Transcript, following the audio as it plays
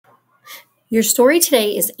Your story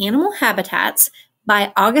today is Animal Habitats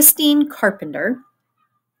by Augustine Carpenter.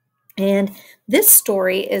 And this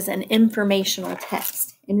story is an informational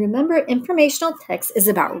text. And remember, informational text is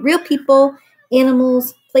about real people,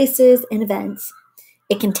 animals, places, and events.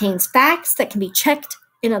 It contains facts that can be checked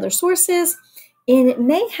in other sources, and it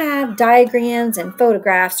may have diagrams and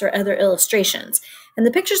photographs or other illustrations. And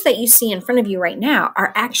the pictures that you see in front of you right now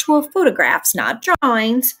are actual photographs, not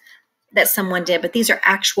drawings that someone did, but these are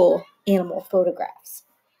actual animal photographs.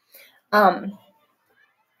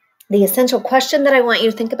 The essential question that I want you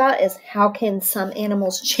to think about is, how can some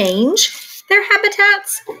animals change their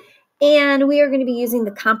habitats? And we are going to be using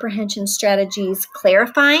the comprehension strategies,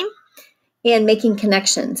 clarifying and making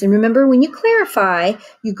connections. And remember, when you clarify,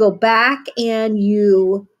 you go back and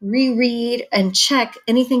you reread and check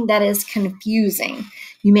anything that is confusing.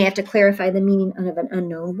 You may have to clarify the meaning of an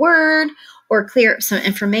unknown word or clear up some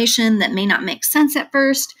information that may not make sense at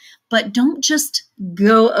first, but don't just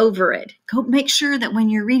go over it. Go make sure that when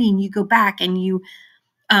you're reading, you go back and you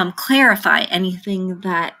clarify anything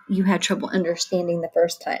that you had trouble understanding the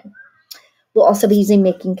first time. We'll also be using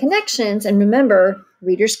making connections. And remember,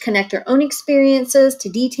 readers connect their own experiences to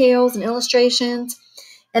details and illustrations.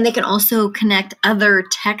 And they can also connect other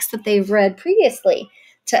texts that they've read previously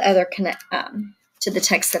to the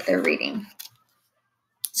text that they're reading.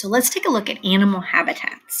 So let's take a look at animal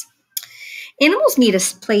habitats. Animals need a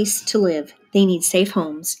place to live. They need safe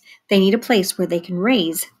homes. They need a place where they can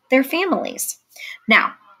raise their families. Now,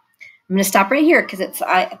 I'm going to stop right here because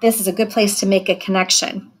this is a good place to make a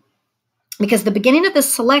connection. Because the beginning of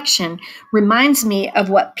this selection reminds me of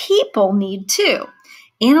what people need too.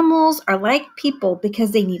 Animals are like people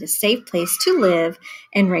because they need a safe place to live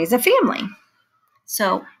and raise a family.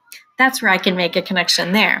 So that's where I can make a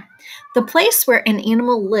connection there. The place where an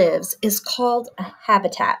animal lives is called a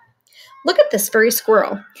habitat. Look at this furry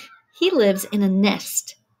squirrel. He lives in a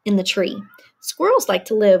nest in the tree. Squirrels like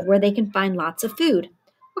to live where they can find lots of food.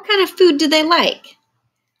 What kind of food do they like?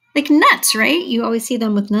 Like nuts, right? You always see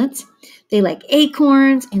them with nuts. They like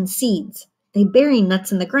acorns and seeds. They bury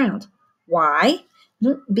nuts in the ground. Why?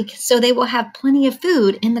 Because so they will have plenty of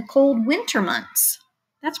food in the cold winter months.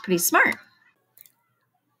 That's pretty smart.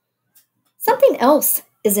 Something else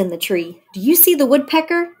is in the tree. Do you see the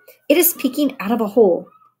woodpecker? It is peeking out of a hole.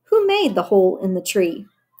 Who made the hole in the tree?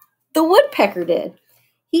 The woodpecker did.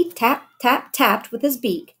 He tapped with his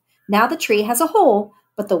beak. Now the tree has a hole,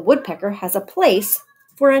 but the woodpecker has a place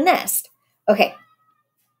for a nest. Okay.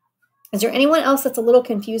 Is there anyone else that's a little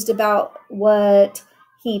confused about what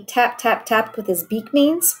he tapped with his beak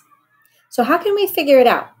means? So how can we figure it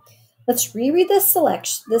out? Let's reread this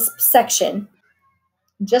section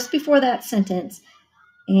just before that sentence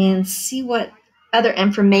and see what other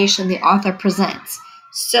information the author presents.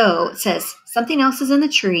 So it says, something else is in the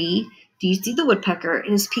tree. Do you see the woodpecker?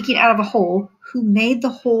 It is peeking out of a hole. Who made the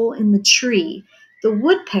hole in the tree? The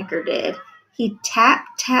woodpecker did. He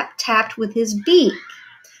tapped with his beak.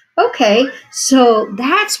 Okay, so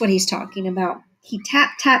that's what he's talking about. He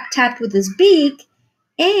tapped with his beak,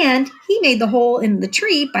 and he made the hole in the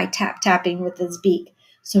tree by tapping with his beak.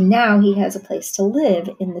 So now he has a place to live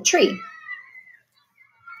in the tree.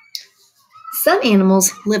 Some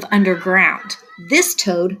animals live underground. This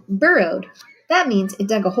toad burrowed. That means it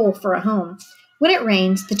dug a hole for a home. When it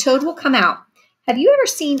rains, the toad will come out. Have you ever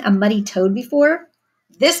seen a muddy toad before?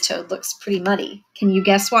 This toad looks pretty muddy. Can you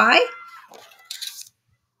guess why?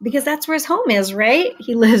 Because that's where his home is, right?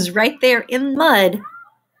 He lives right there in mud.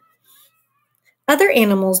 Other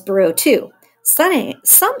animals burrow too.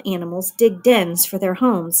 Some animals dig dens for their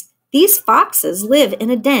homes. These foxes live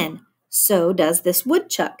in a den. So does this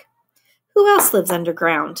woodchuck. Who else lives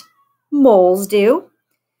underground? Moles do.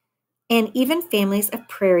 And even families of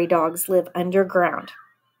prairie dogs live underground.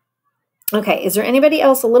 Okay, is there anybody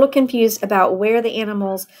else a little confused about where the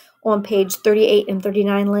animals on page 38 and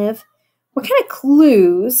 39 live? What kind of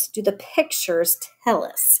clues do the pictures tell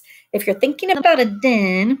us? If you're thinking about a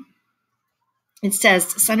den, it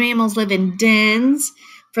says some animals live in dens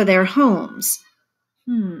for their homes.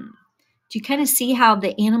 Do you kind of see how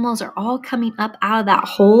the animals are all coming up out of that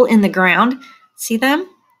hole in the ground? See them?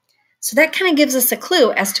 So that kind of gives us a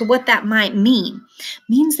clue as to what that might mean.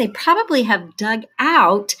 Means they probably have dug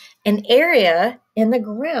out an area in the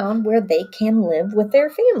ground where they can live with their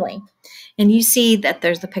family. And you see that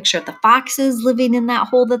there's the picture of the foxes living in that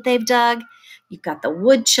hole that they've dug. You've got the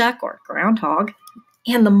woodchuck or groundhog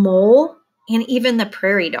and the mole and even the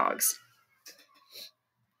prairie dogs.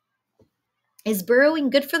 Is burrowing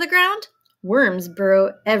good for the ground? Worms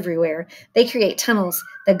burrow everywhere. They create tunnels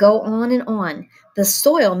that go on and on. The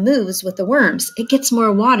soil moves with the worms. It gets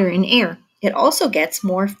more water and air. It also gets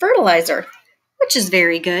more fertilizer. which is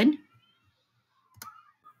very good.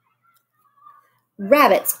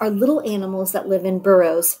 Rabbits are little animals that live in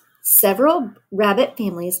burrows. Several rabbit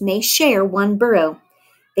families may share one burrow.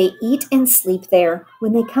 They eat and sleep there.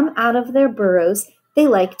 When they come out of their burrows, they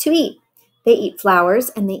like to eat. They eat flowers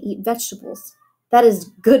and they eat vegetables. That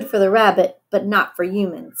is good for the rabbit, but not for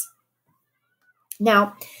humans.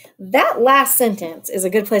 Now, that last sentence is a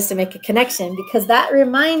good place to make a connection because that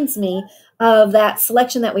reminds me of that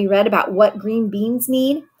selection that we read about what green beans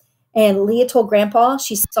need. And Leah told Grandpa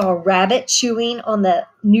she saw a rabbit chewing on the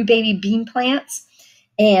new baby bean plants.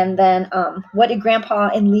 And then what did Grandpa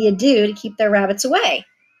and Leah do to keep their rabbits away?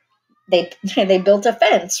 They built a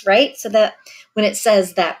fence, right? So that when it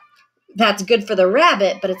says that that's good for the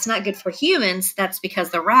rabbit, but it's not good for humans, that's because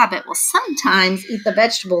the rabbit will sometimes eat the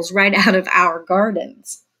vegetables right out of our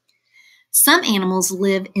gardens. Some animals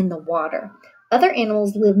live in the water. Other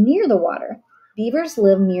animals live near the water. Beavers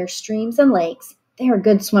live near streams and lakes. They are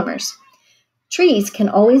good swimmers. Trees can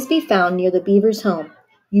always be found near the beaver's home.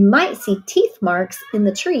 You might see teeth marks in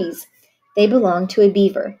the trees. They belong to a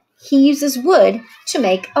beaver. He uses wood to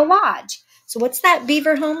make a lodge. So what's that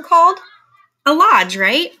beaver home called? A lodge,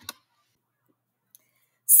 right?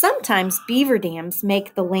 Sometimes beaver dams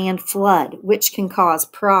make the land flood, which can cause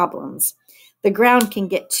problems. The ground can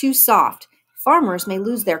get too soft. Farmers may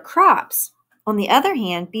lose their crops. On the other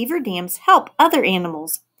hand, beaver dams help other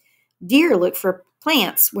animals. Deer look for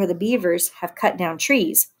plants where the beavers have cut down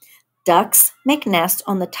trees. Ducks make nests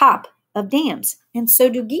on the top of dams, and so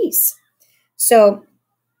do geese. So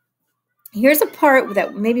here's a part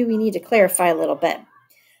that maybe we need to clarify a little bit.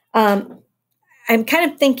 I'm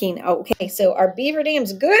kind of thinking, okay, so are beaver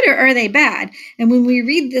dams good or are they bad? And when we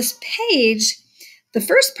read this page, the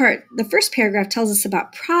first paragraph tells us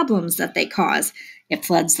about problems that they cause. It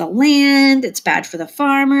floods the land, it's bad for the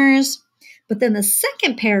farmers. But then the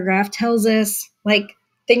second paragraph tells us like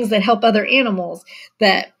things that help other animals,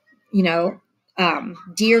 that,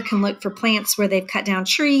 deer can look for plants where they've cut down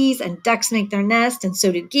trees, and ducks make their nest, and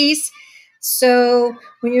so do geese. So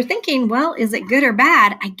when you're thinking, well, is it good or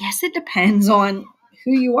bad? I guess it depends on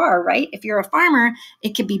who you are, right? If you're a farmer,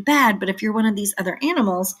 it could be bad, but if you're one of these other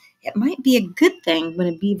animals, it might be a good thing when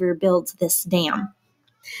a beaver builds this dam.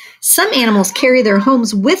 Some animals carry their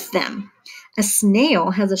homes with them. A snail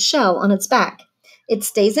has a shell on its back. It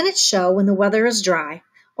stays in its shell when the weather is dry.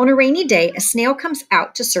 On a rainy day, a snail comes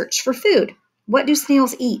out to search for food. What do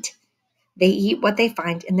snails eat? They eat what they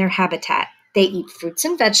find in their habitat. They eat fruits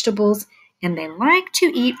and vegetables, and they like to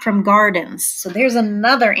eat from gardens. So there's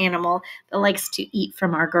another animal that likes to eat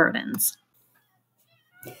from our gardens.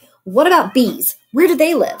 What about bees? Where do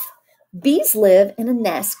they live? Bees live in a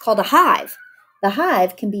nest called a hive. The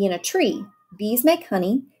hive can be in a tree. Bees make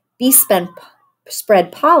honey. Bees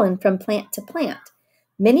spread pollen from plant to plant.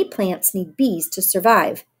 Many plants need bees to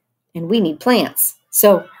survive, and we need plants.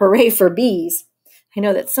 So hooray for bees. I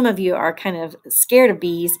know that some of you are kind of scared of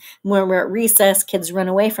bees. When we're at recess, kids run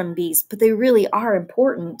away from bees, but they really are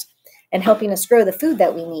important in helping us grow the food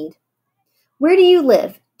that we need. Where do you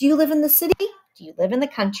live? Do you live in the city? Do you live in the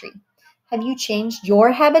country? Have you changed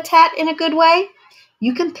your habitat in a good way?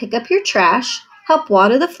 You can pick up your trash, help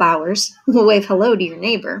water the flowers, wave hello to your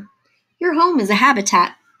neighbor. Your home is a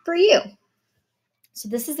habitat for you. So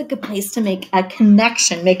this is a good place to make a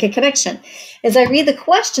connection. As I read the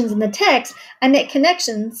questions in the text, I make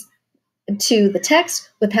connections to the text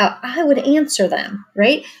with how I would answer them,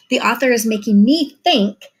 right? The author is making me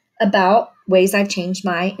think about ways I've changed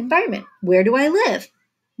my environment. Where do I live?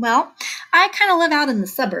 Well, I kind of live out in the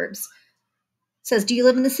suburbs. It says, do you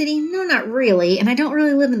live in the city? No, not really. And I don't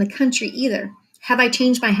really live in the country either. Have I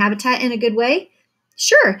changed my habitat in a good way?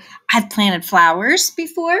 Sure. I've planted flowers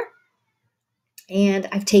before. And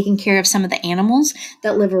I've taken care of some of the animals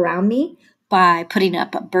that live around me by putting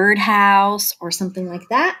up a birdhouse or something like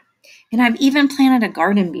that. And I've even planted a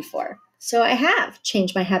garden before. So I have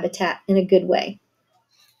changed my habitat in a good way.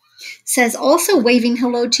 It says also waving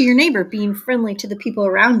hello to your neighbor, being friendly to the people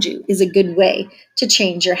around you is a good way to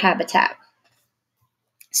change your habitat.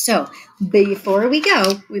 So before we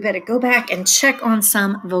go, we better go back and check on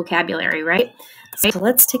some vocabulary, right? So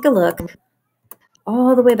let's take a look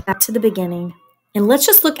all the way back to the beginning. And let's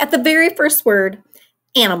just look at the very first word,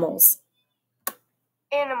 animals.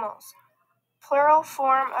 Animals. Plural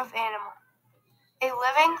form of animal. A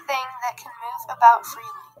living thing that can move about freely,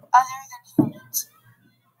 other than humans.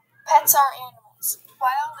 Pets are animals.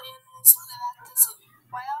 Wild animals live at the zoo.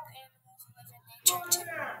 Wild animals live in nature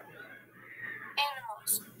too.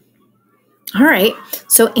 Animals. All right,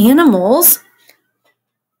 so animals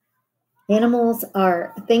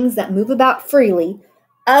are things that move about freely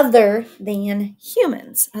other than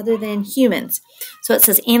humans. So it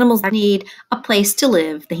says animals need a place to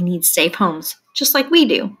live. They need safe homes, just like we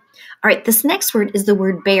do. All right, this next word is the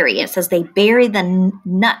word bury. It says they bury the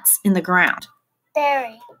nuts in the ground.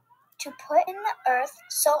 Bury. To put in the earth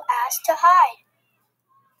so as to hide.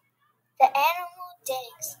 The animal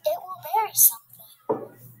digs. It will bury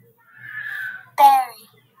something. Bury.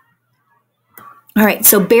 All right,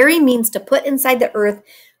 so bury means to put inside the earth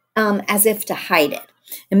as if to hide it.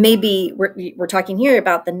 And maybe we're talking here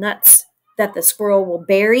about the nuts that the squirrel will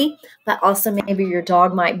bury, but also maybe your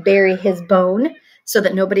dog might bury his bone so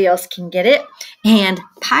that nobody else can get it. And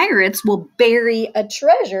pirates will bury a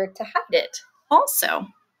treasure to hide it also.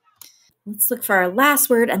 Let's look for our last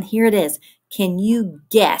word, and here it is. Can you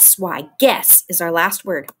guess why? Guess is our last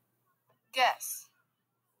word. Guess.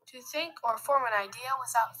 To think or form an idea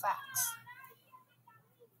without facts.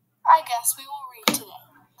 I guess we will read today.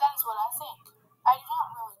 That is what I think. I do not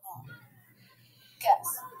really know.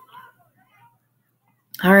 Guess.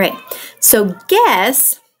 All right. So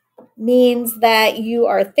guess means that you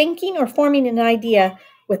are thinking or forming an idea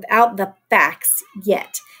without the facts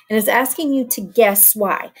yet. And it's asking you to guess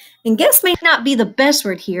why. And guess may not be the best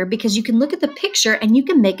word here because you can look at the picture and you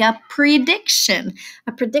can make a prediction.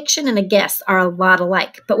 A prediction and a guess are a lot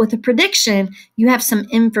alike. But with a prediction, you have some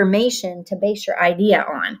information to base your idea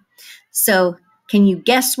on. So can you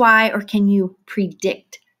guess why or can you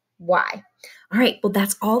predict why? All right, well,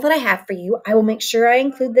 that's all that I have for you. I will make sure I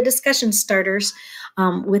include the discussion starters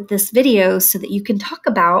with this video so that you can talk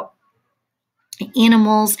about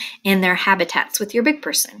animals and their habitats with your big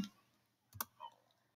person.